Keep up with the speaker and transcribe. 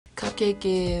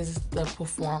Cupcakke is the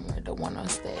performer, the one on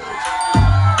stage.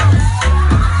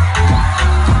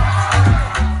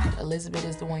 Elizabeth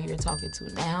is the one you're talking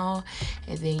to now,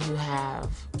 and then you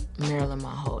have Marilyn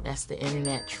Monroe. That's the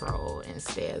internet troll and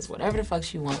says whatever the fuck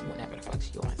she want, whenever the fuck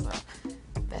she wants. So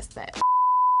that's that.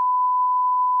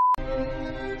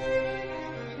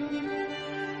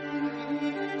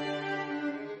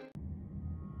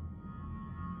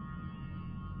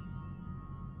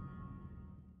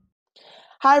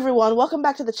 Hi everyone, welcome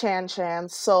back to the Chan Chan.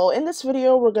 So in this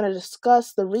video, we're going to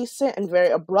discuss the recent and very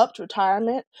abrupt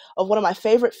retirement of one of my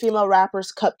favorite female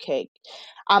rappers, Cupcakke.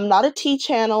 I'm not a tea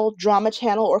channel, drama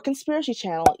channel, or conspiracy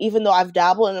channel, even though I've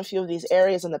dabbled in a few of these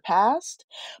areas in the past.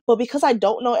 But because I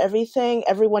don't know everything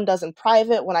everyone does in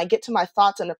private, when I get to my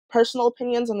thoughts and personal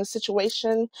opinions on the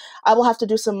situation, I will have to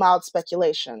do some mild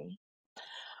speculation.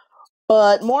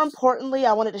 But more importantly,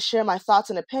 I wanted to share my thoughts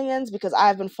and opinions because I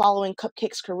have been following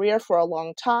Cupcakke's career for a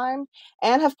long time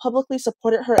and have publicly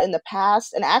supported her in the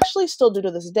past and actually still do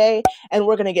to this day, and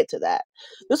we're going to get to that.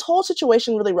 This whole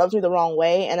situation really rubs me the wrong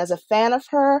way, and as a fan of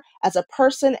her, as a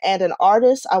person and an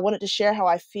artist, I wanted to share how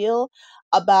I feel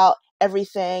about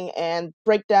everything and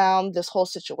break down this whole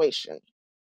situation.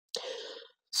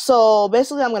 So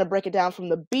basically, I'm going to break it down from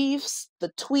the beefs,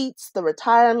 the tweets, the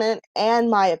retirement, and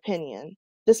my opinion.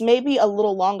 This may be a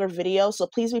little longer video, so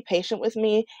please be patient with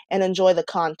me and enjoy the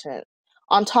content.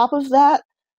 On top of that,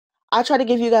 I try to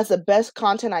give you guys the best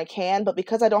content I can, but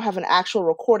because I don't have an actual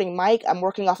recording mic, I'm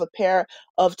working off a pair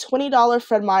of $20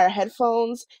 Fred Meyer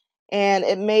headphones, and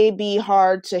it may be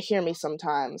hard to hear me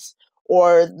sometimes,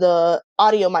 or the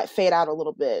audio might fade out a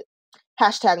little bit.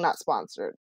 Hashtag not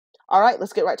sponsored. All right,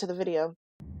 let's get right to the video.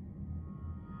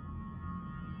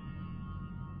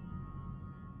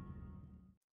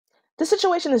 This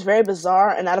situation is very bizarre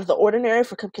and out of the ordinary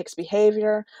for Cupcakke's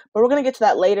behavior, but we're going to get to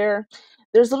that later.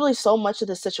 There's literally so much to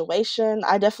this situation.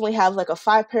 I definitely have like a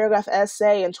 5-paragraph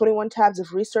essay and 21 tabs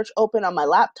of research open on my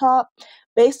laptop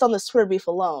based on this Twitter beef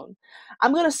alone.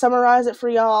 I'm going to summarize it for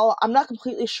y'all. I'm not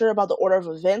completely sure about the order of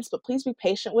events, but please be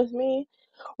patient with me.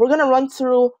 We're going to run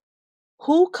through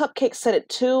who Cupcakke said it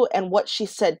to and what she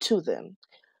said to them.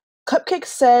 Cupcakke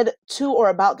said to or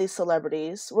about these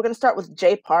celebrities. We're going to start with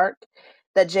Jay Park.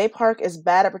 That Jay Park is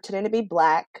bad at pretending to be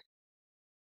black.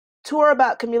 To her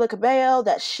about camillacabello,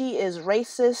 that she is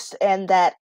racist, and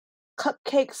that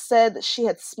Cupcakke said that she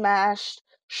had smashed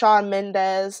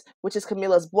Shawnmendes, which is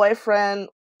Camilla's boyfriend.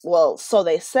 Well, so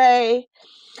they say,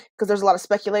 because there's a lot of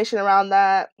speculation around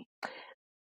that.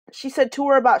 She said to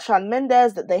her about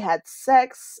Shawnmendes that they had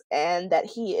sex, and that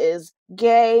he is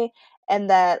gay, and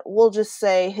that we'll just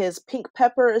say his pink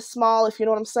pepper is small, if you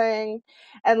know what I'm saying.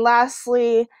 And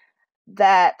lastly,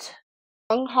 that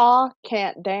Chung Ha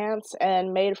can't dance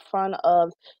and made fun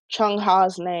of Chung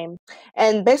Ha's name.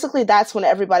 And basically that's when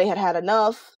everybody had had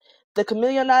enough. The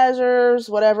chameleonizers,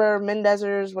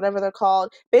 Mendezers, whatever they're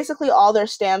called, basically all their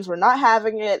stands were not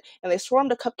having it, and they swarmed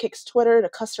to Cupcakke's Twitter to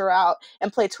cuss her out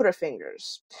and play Twitter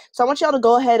fingers. So I want y'all to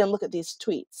go ahead and look at these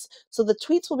tweets. So the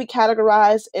tweets will be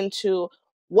categorized into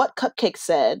what Cupcakke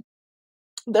said.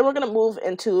 Then we're going to move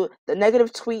into the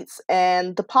negative tweets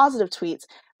and the positive tweets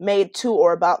made to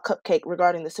or about Cupcakke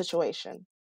regarding the situation.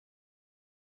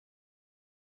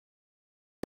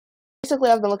 Basically,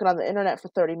 I've been looking on the internet for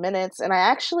 30 minutes, and I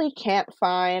actually can't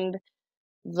find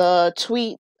the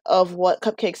tweet of what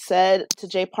Cupcakke said to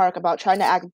Jay Park about trying to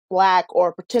act black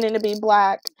or pretending to be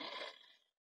black.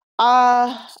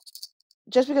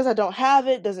 Just because I don't have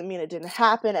it doesn't mean it didn't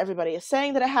happen. Everybody is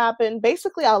saying that it happened.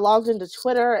 Basically, I logged into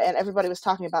Twitter and everybody was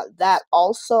talking about that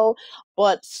also,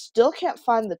 but still can't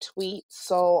find the tweet,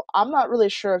 so I'm not really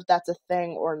sure if that's a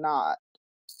thing or not.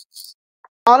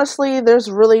 Honestly, there's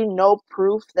really no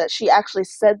proof that she actually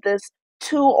said this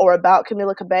to or about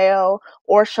camillacabello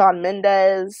or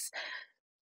Shawnmendes.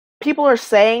 People are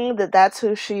saying that that's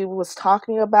who she was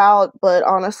talking about, but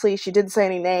honestly, she didn't say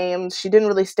any names. She didn't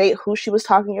really state who she was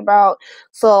talking about.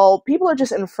 So people are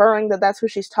just inferring that that's who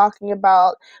she's talking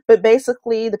about. But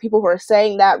basically, the people who are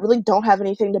saying that really don't have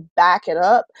anything to back it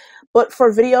up. But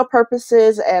for video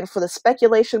purposes and for the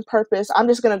speculation purpose, I'm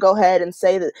just going to go ahead and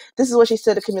say that this is what she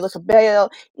said to camillacabello,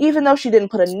 even though she didn't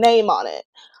put a name on it.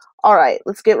 All right,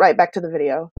 let's get right back to the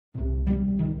video.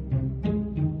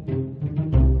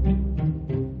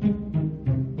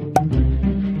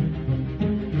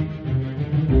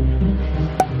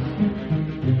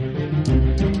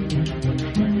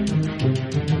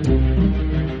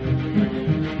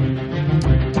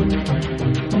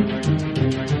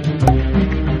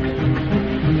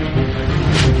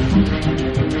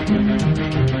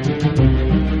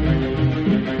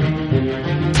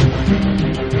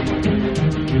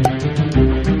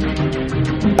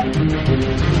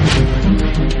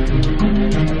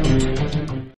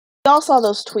 all saw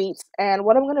those tweets, and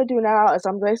what I'm going to do now is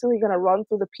I'm basically going to run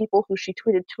through the people who she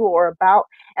tweeted to or about,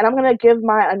 and I'm going to give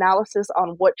my analysis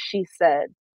on what she said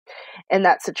in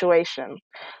that situation.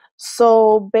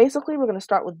 So basically, we're going to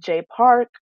start with Jay Park.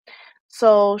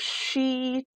 So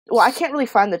I can't really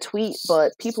find the tweet,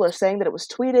 but people are saying that it was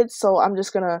tweeted, so I'm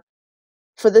just going to,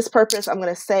 for this purpose, I'm going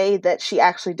to say that she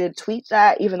actually did tweet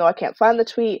that, even though I can't find the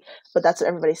tweet, but that's what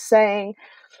everybody's saying.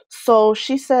 So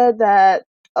she said that,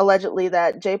 allegedly,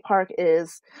 that Jay Park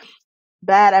is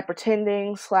bad at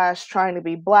pretending / trying to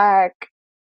be black.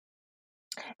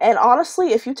 And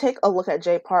honestly, if you take a look at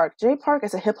Jay Park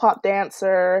is a hip-hop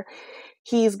dancer.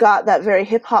 He's got that very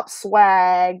hip-hop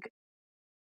swag,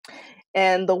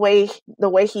 and the way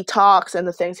he talks and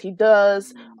the things he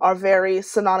does are very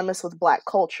synonymous with black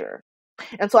culture.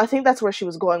 And so I think that's where she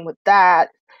was going with that.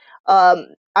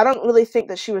 I don't really think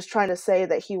that she was trying to say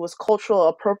that he was cultural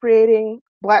appropriating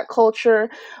black culture,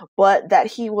 but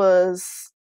that his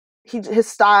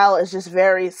style is just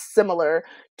very similar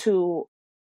to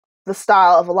the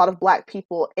style of a lot of black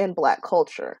people in black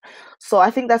culture. So I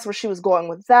think that's where she was going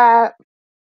with that.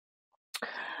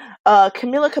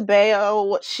 Camillacabello,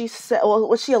 what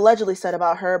she allegedly said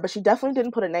about her, but she definitely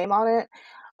didn't put a name on it,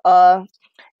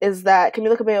 is that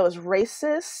Camillacabello is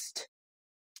racist.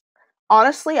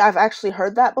 Honestly, I've actually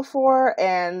heard that before,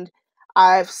 and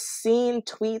I've seen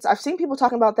tweets. I've seen people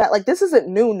talking about that. Like, this isn't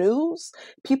new news.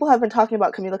 People have been talking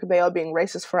about Camillacabello being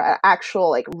racist for an actual,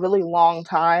 like, really long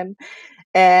time.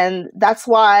 And that's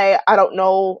why I don't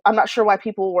know. I'm not sure why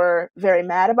people were very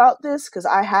mad about this, because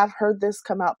I have heard this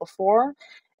come out before.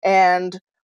 And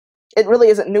it really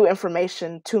isn't new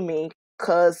information to me,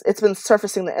 because it's been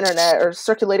surfacing the internet or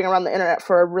circulating around the internet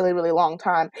for a really, really long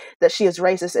time that she is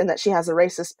racist and that she has a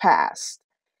racist past.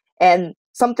 And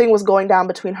something was going down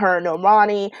between her and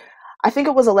Normani. I think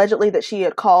it was allegedly that she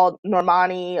had called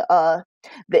Normani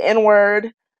the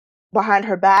N-word behind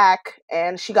her back,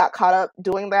 and she got caught up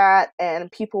doing that,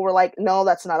 and people were like, no,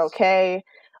 that's not okay.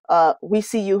 We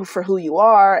see you for who you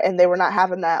are, and they were not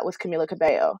having that with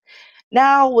Camillacabello.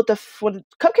 Now, when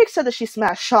Cupcakke said that she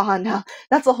smashed Shawn, now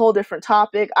that's a whole different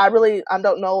topic. I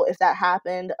don't know if that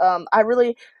happened.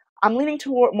 I'm leaning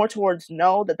more towards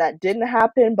no, that didn't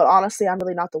happen. But honestly, I'm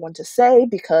really not the one to say,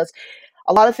 because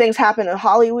a lot of things happen in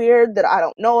Hollywood that I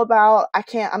don't know about.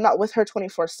 I'm not with her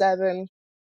 24/7,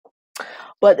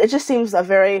 but it just seems a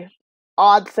very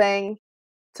odd thing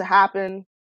to happen.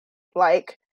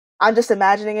 Like, I'm just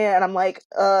imagining it, and I'm like,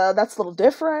 that's a little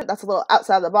different. That's a little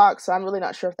outside the box, so I'm really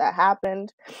not sure if that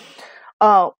happened.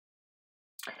 On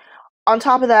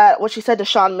top of that, what she said to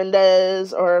Shawn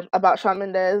Mendes, or about Shawn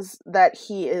Mendes, that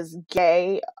he is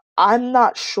gay, I'm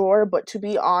not sure, but to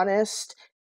be honest,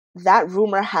 that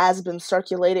rumor has been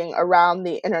circulating around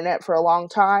the internet for a long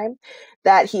time,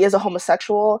 that he is a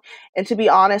homosexual. And to be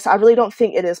honest, I really don't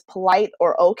think it is polite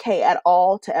or okay at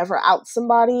all to ever out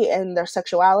somebody and their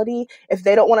sexuality. If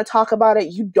they don't want to talk about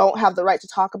it, you don't have the right to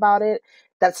talk about it.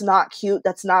 That's not cute.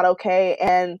 That's not okay.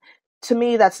 And to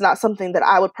me, that's not something that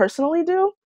I would personally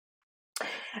do.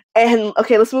 And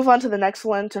okay, let's move on to the next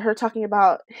one, to her talking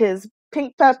about his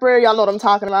pink pepper. Y'all know what I'm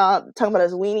talking about. Talking about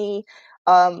his weenie.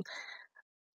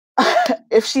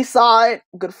 If she saw it,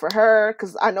 good for her,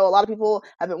 because I know a lot of people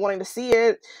have been wanting to see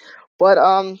it. But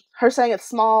her saying it's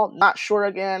small, not sure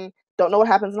again. Don't know what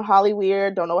happens in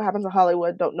Hollywood. Don't know what happens in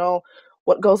Hollywood. Don't know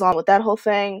what goes on with that whole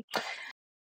thing.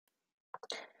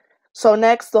 So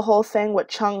next, the whole thing with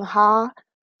Chung Ha,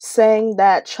 saying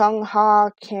that Chung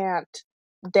Ha can't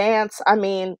dance. I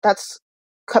mean, that's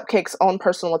Cupcakke's own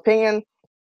personal opinion.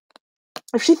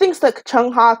 If she thinks that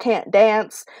Chung Ha can't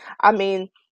dance, I mean,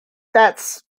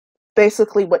 that's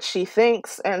basically what she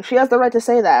thinks, and she has the right to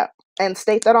say that and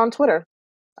state that on Twitter.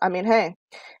 I mean, hey,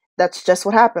 that's just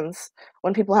what happens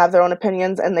when people have their own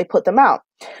opinions and they put them out.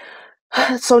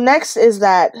 So next is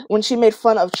that when she made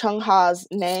fun of Chung Ha's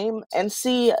name, and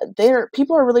see,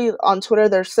 people are really on Twitter,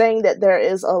 they're saying that there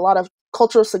is a lot of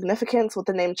cultural significance with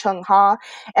the name Chung Ha,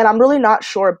 and I'm really not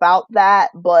sure about that,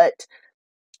 but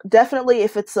definitely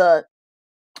if it's a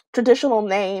traditional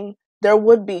name, there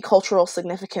would be cultural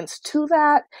significance to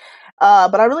that.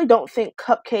 But I really don't think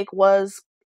Cupcakke was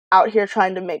out here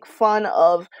trying to make fun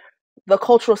of the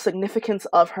cultural significance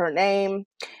of her name.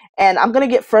 And I'm going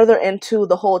to get further into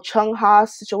the whole Chung Ha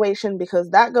situation, because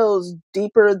that goes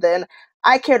deeper than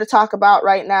I care to talk about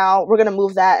right now. We're going to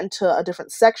move that into a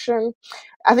different section.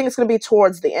 I think it's going to be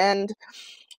towards the end.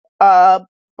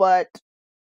 But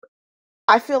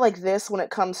I feel like this when it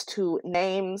comes to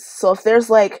names. So if there's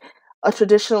like a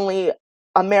traditionally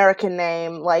American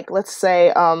name, like let's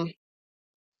say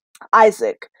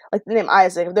Isaac. like the name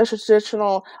Isaac, if there's a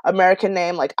traditional American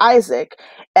name like Isaac,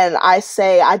 and I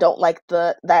say I don't like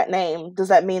that name, does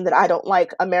that mean that I don't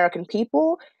like American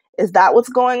people? Is that what's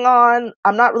going on?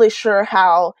 I'm not really sure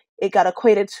how it got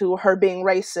equated to her being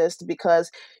racist because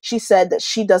she said that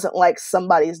she doesn't like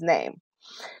somebody's name.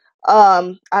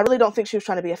 I really don't think she was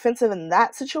trying to be offensive in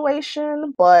that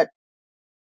situation, but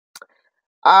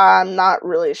I'm not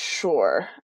really sure.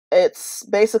 It's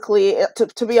basically,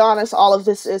 to be honest, all of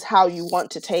this is how you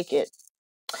want to take it.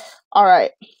 All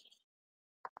right.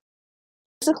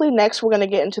 Basically, next we're going to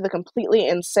get into the completely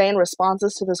insane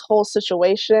responses to this whole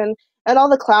situation and all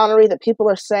the clownery that people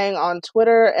are saying on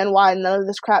Twitter and why none of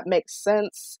this crap makes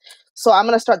sense. So I'm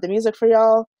going to start the music for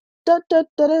y'all. Da da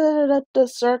da da da da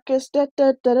circus, da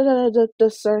da da da da da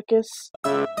circus.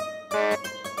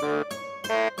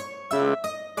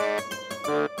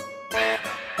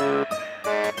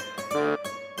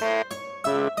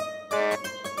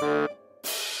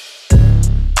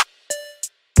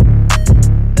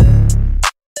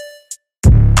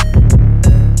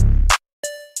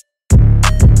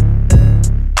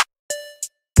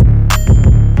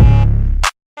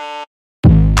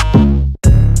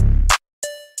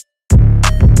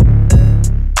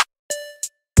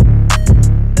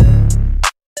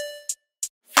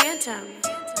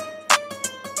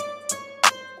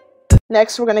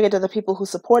 Next, we're going to get to the people who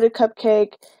supported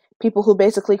Cupcakke, people who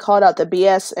basically called out the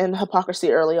BS and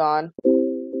hypocrisy early on.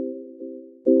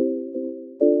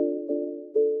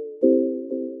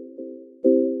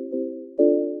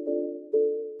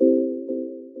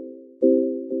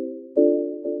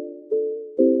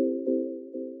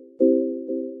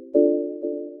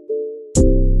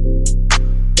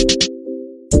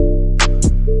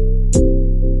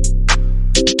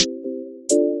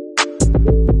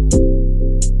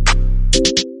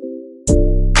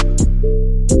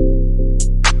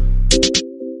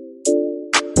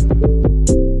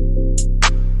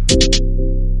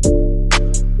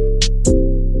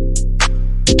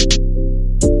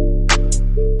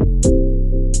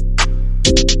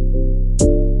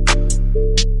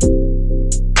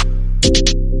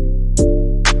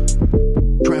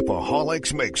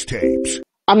 Mixtapes.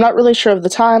 I'm not really sure of the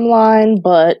timeline,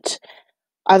 but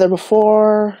either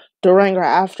before, during, or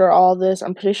after all this,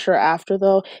 I'm pretty sure after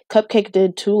though, Cupcakke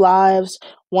did 2 lives.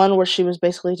 One where she was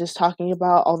basically just talking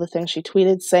about all the things she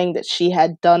tweeted, saying that she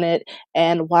had done it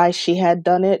and why she had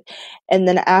done it. And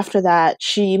then after that,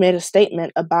 she made a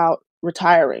statement about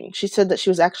retiring. She said that she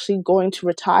was actually going to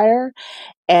retire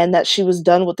and that she was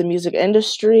done with the music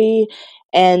industry.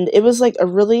 And it was like a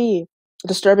really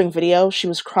disturbing video. She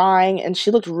was crying and she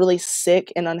looked really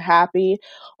sick and unhappy,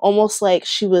 almost like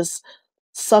she was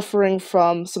suffering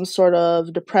from some sort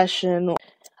of depression.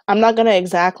 I'm not going to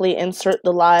exactly insert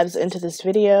the lives into this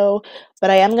video,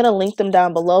 but I am going to link them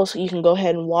down below so you can go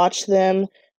ahead and watch them.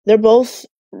 They're both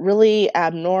really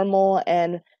abnormal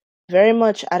and very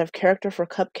much out of character for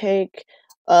Cupcakke.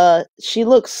 She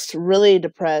looks really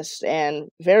depressed and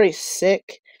very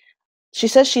sick. She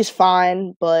says she's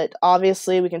fine, but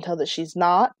obviously we can tell that she's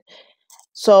not.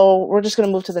 So we're just going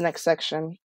to move to the next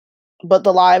section. But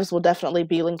the lives will definitely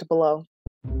be linked below.